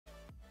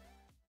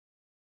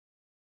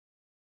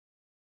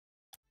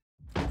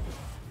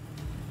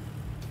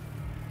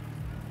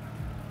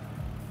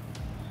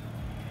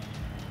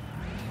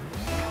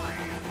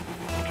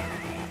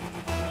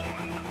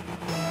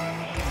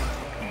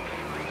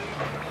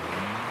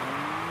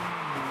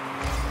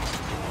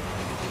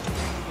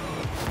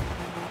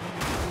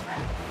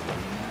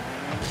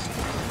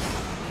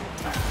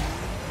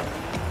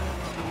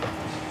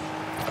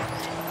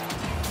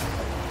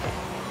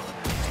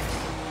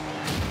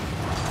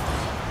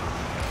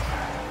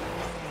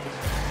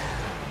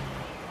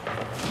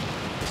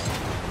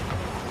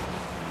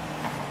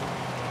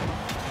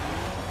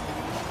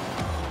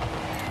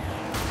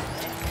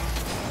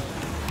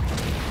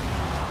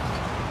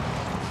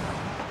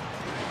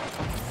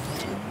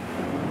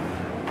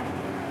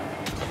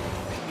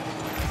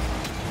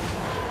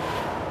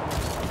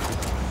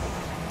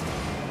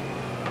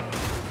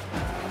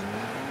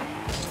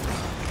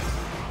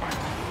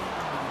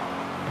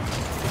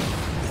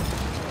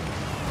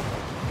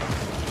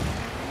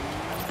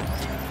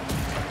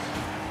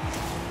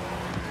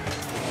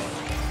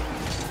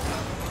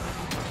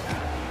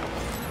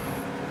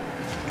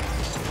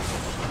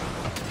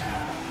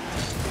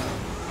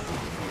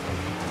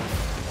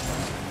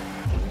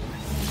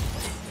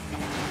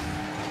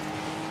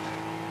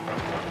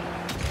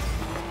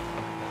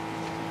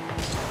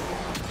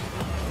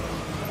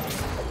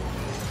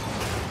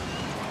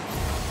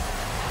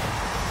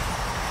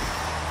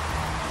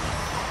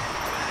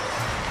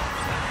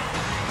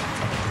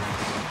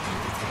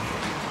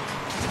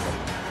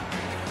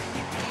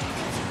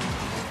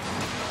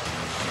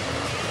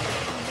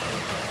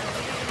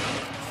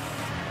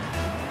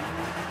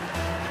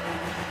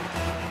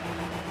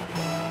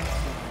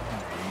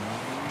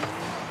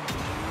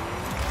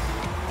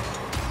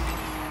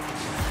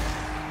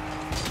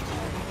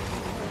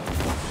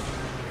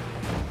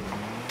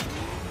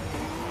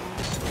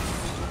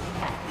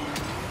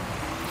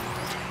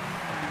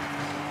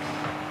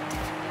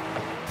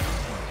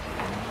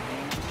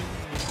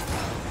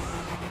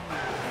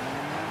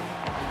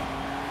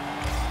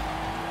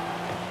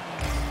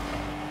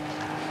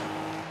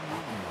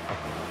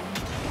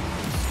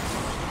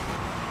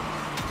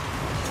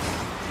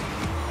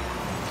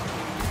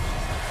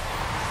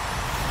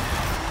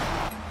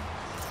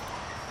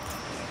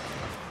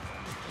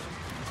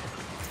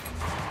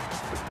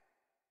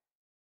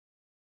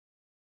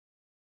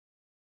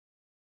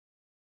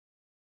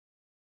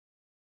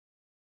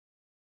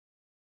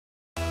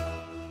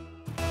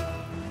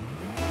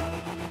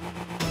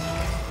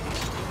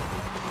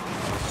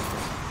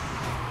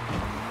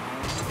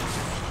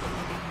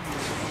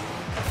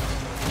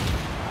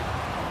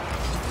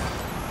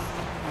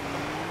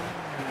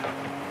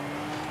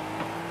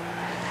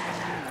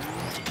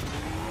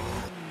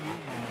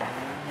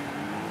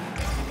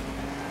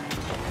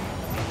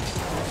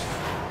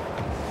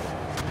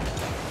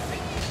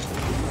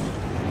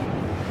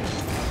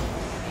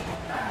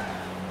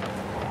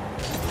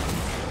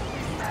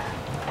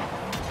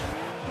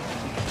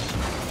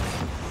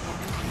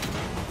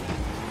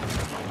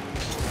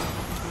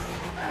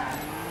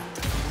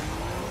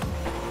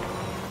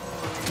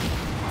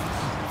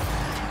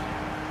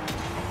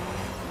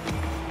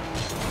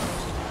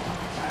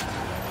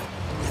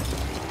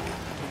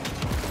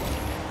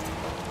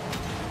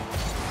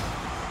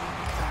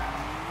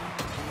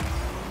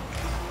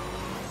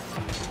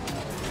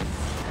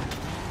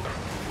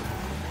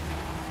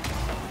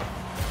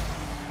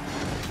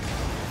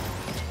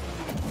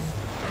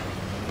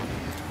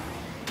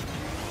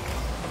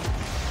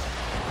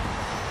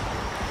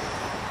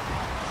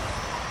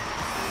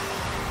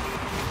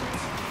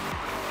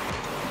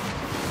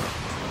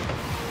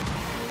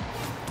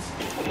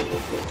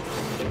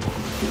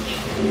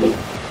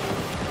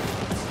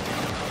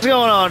What's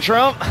going on,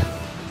 Trump?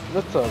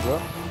 What's up, bro?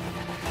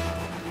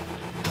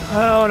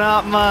 Oh,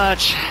 not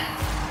much.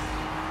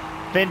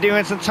 Been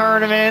doing some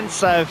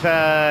tournaments. I've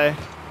had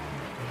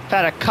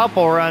a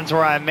couple runs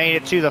where I made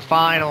it to the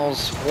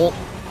finals. Well,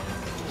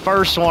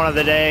 first one of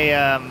the day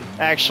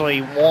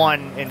actually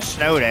won in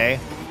snow day.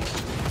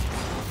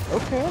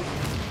 Okay.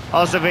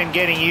 Also been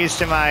getting used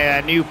to my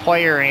new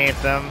player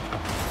anthem.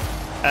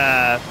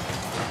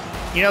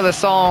 You know the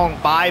song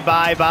Bye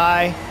Bye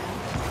Bye?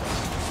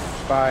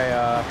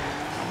 By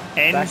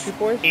Backstreet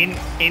Boys?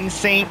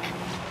 NSYNC.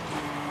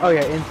 Oh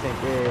yeah,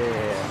 Instinct.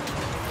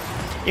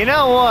 Yeah. You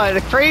know what?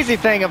 The crazy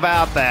thing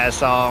about that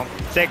song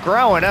is that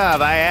growing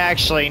up, I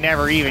actually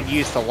never even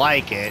used to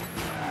like it.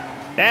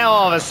 Now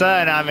all of a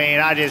sudden, I mean,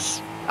 I'm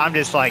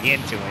just like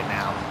into it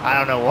now. I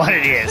don't know what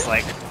it is.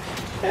 Like,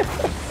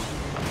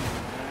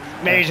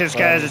 maybe just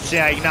because it's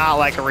like not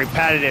like a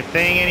repetitive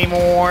thing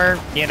anymore.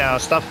 You know,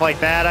 stuff like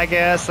that. I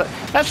guess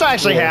that's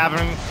actually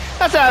happened.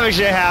 That's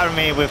actually happened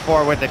to me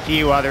before with a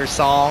few other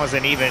songs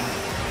and even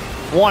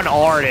one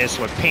artist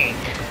with Pink.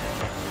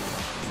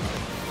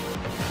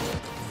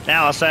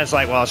 Now all of a sudden it's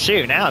like, well,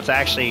 shoot, now it's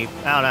actually,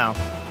 I don't know.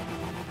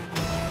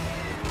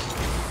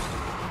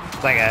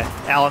 It's like an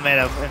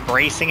element of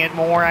embracing it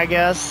more, I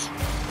guess.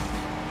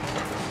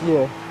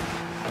 Yeah.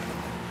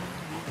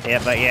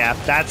 Yeah, but yeah,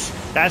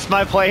 that's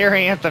my player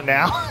anthem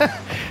now.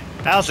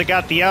 I also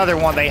got the other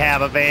one they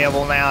have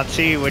available now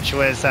too, which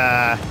was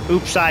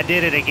Oops, I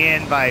Did It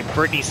Again by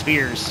Britney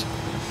Spears.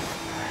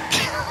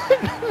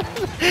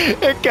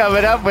 They're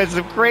coming up with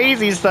some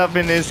crazy stuff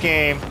in this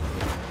game.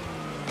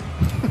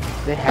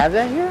 They have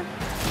that here?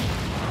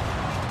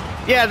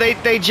 Yeah,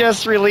 they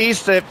just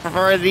released it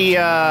for the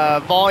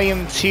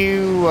Volume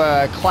 2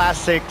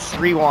 Classics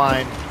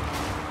Rewind.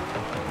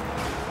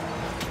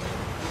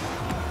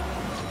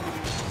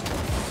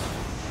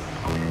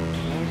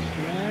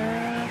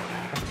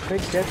 I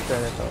could get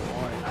that if I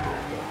wanted to.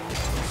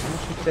 I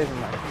should save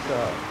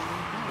myself.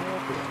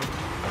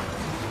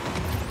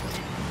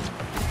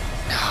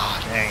 Oh,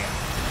 dang it.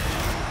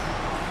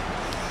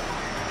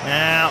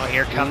 Now,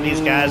 here come these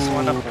guys who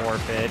want to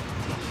forfeit.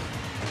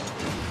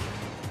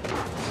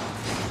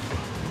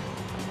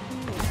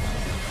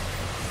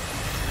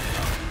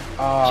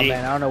 Oh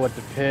man, I don't know what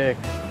to pick.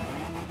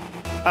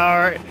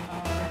 Alright.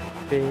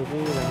 Baby,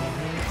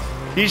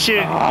 You should,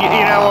 you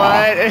know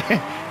what?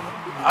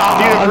 Do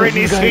the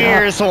Britney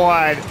Spears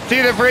one.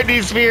 Do the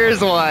Britney Spears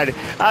one.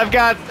 I've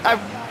got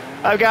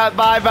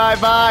Bye Bye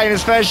Bye, and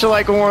especially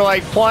like when we're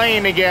like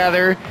playing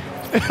together.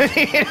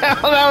 You know,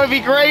 that would be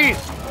great.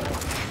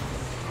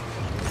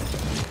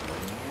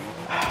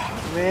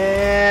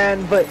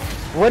 Man, but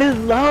what is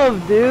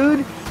love,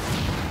 dude?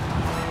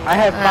 I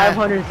have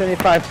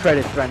 575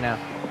 credits right now.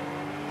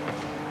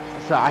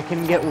 So I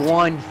can get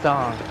one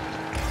song.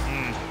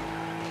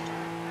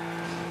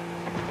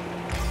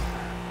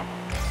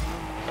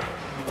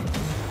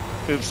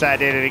 Oops, I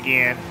did it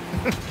again.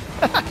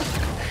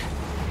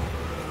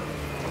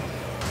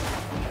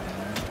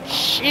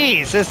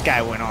 Jeez, this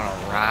guy went on a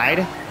ride.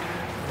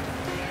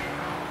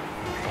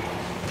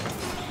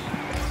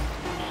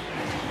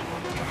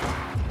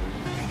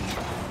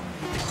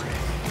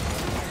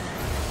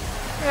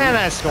 And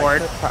I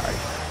scored. I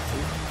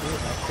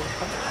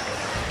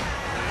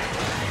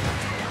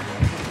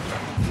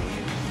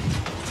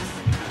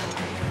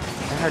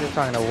heard this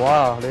song in a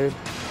while, dude.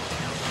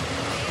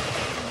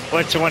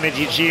 Which one did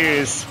you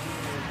choose?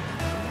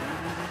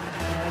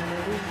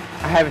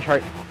 I haven't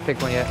tried to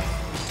pick one yet.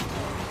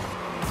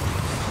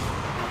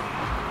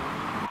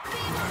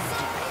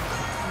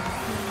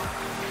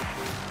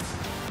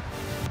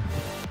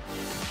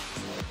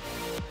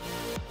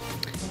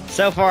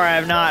 So far, I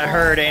have not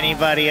heard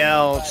anybody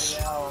else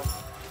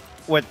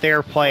with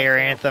their player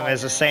anthem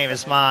is the same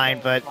as mine,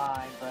 but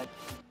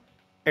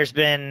there's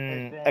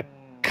been a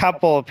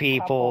couple of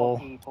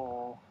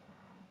people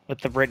with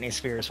the Britney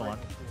Spears one.